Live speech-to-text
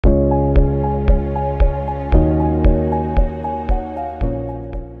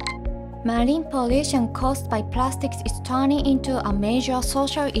Marine pollution caused by plastics is turning into a major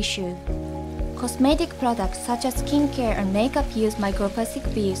social issue. Cosmetic products such as skincare and makeup use microplastic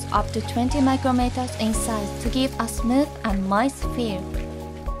beads up to 20 micrometers in size to give a smooth and moist feel.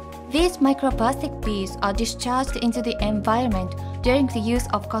 These microplastic beads are discharged into the environment during the use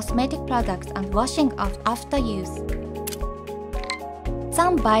of cosmetic products and washing off after use.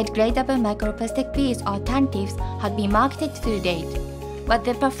 Some biodegradable microplastic beads alternatives have been marketed to date, but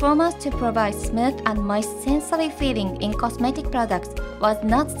the performance to provide smooth and moist sensory feeling in cosmetic products was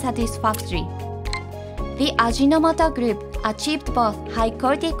not satisfactory. The Ajinomoto Group achieved both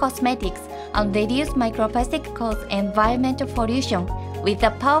high-quality cosmetics and reduced microplastic-caused environmental pollution with the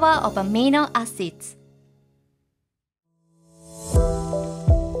power of amino acids.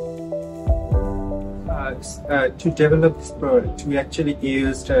 To develop this product, we actually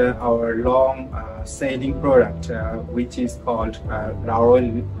used our long selling product, which is called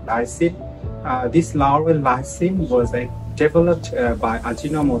laurel lysine. This laurel lysine was developed by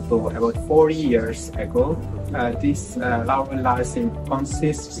Ajinomoto about 40 years ago. This laurel lysine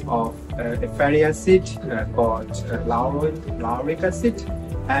consists of a fatty acid called lauric acid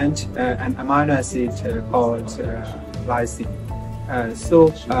and an amino acid called lysine.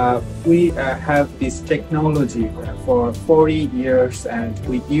 We have this technology for 40 years, and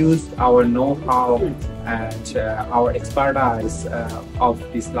we used our know-how and our expertise of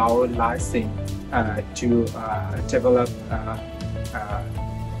this laurel lysine to develop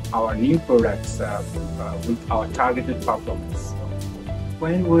our new products with our targeted performance.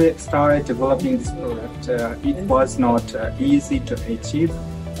 When we started developing this product, it was not easy to achieve.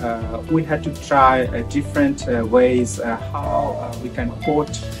 We had to try different ways how we can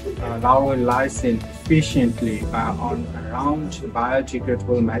coat laurel lysine efficiently on around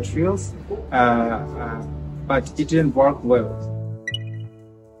biodegradable materials, but it didn't work well.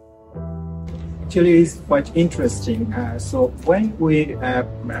 Actually, it's quite interesting. So when we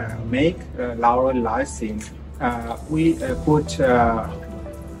make laurel lysine, we put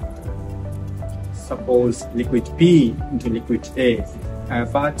suppose liquid B into liquid A.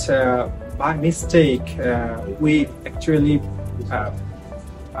 But by mistake, we actually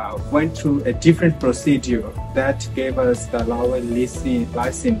went through a different procedure that gave us the laurel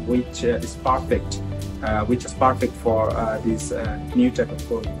lysine, which is perfect for this new type of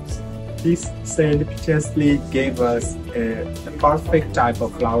products. This serendipitously gave us a perfect type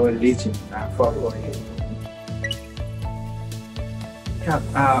of laurel lysine for oil.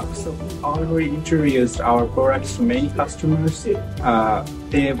 So we already introduced our products to many customers.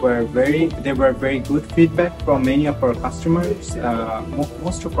 They were very good feedback from many of our customers.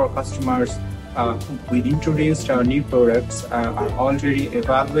 Most of our customers we introduced our new products are already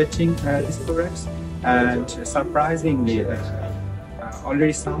evaluating these products, and surprisingly,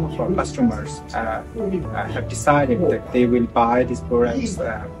 already some of our customers have decided that they will buy these products.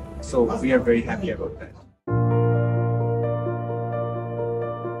 So we are very happy about that.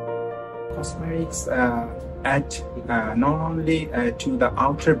 Cosmetics add not only to the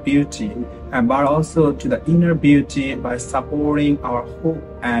outer beauty but also to the inner beauty by supporting our hope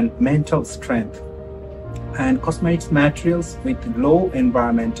and mental strength. And cosmetics materials with low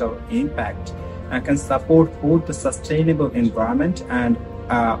environmental impact can support both the sustainable environment and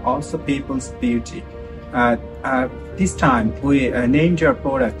also people's beauty. This time we named our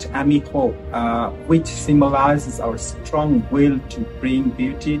product Amihope, which symbolizes our strong will to bring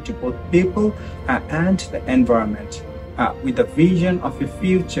beauty to both people and the environment, with a vision of a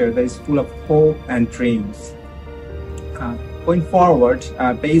future that is full of hope and dreams. Going forward,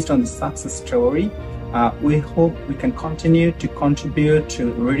 based on the success story, we hope we can continue to contribute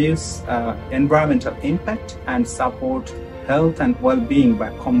to reduce environmental impact and support health and well-being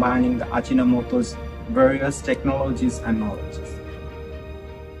by combining the Ajinomoto's various technologies and knowledges.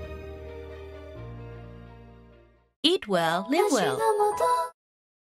 Eat well, live well.